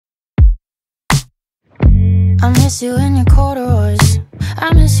I miss you in your corduroys.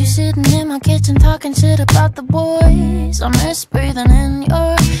 I miss you sitting in my kitchen talking shit about the boys. I miss breathing in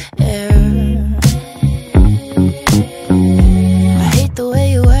your air. I hate the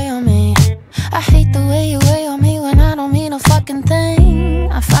way you weigh on me. I hate the way you weigh on me when I don't mean a fucking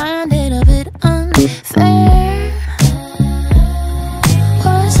thing. I find it a bit unfair.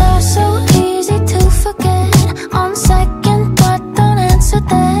 Was I so easy to forget? On second thought, don't answer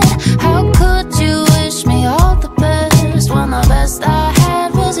that. How could you wish me all the best when the best I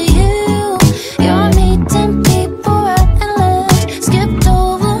had was you? You're meeting people right and left, skipped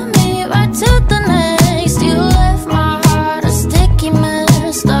over me right to the next. You left my heart a sticky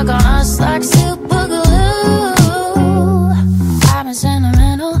mess, stuck on us like Superglue. I've been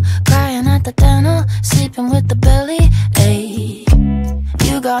sentimental, crying at the dental, sleeping with the belly ache.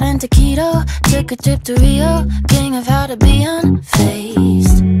 You got into keto, took a trip to Rio, king of how to be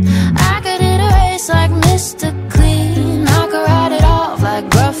unphased. I could hit a race like Mr. Clean, I could write it off like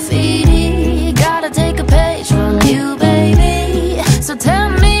graffiti. Gotta take a page from you, baby. So tell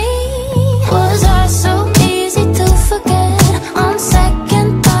me, was I so easy to forget? On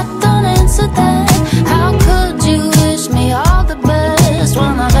second thought, don't answer that. How could you wish me all the best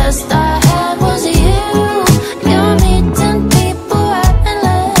when the best I had was you? You're meeting people right and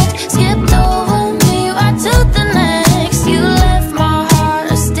left, skipped over me right to the next. You left my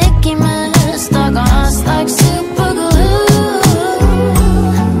heart a sticky mess, stuck on us like Superglue.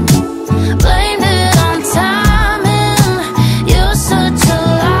 Blamed it on timing, you're such a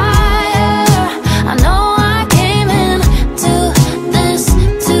liar. I know I came into this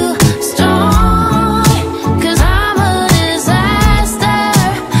too strong, 'cause I'm a disaster,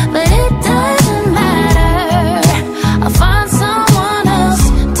 but it doesn't matter. I'll find someone else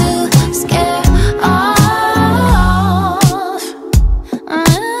to scare off.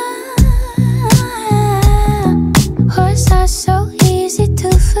 Was I so easy to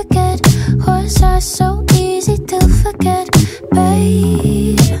forget? Was I so easy to forget?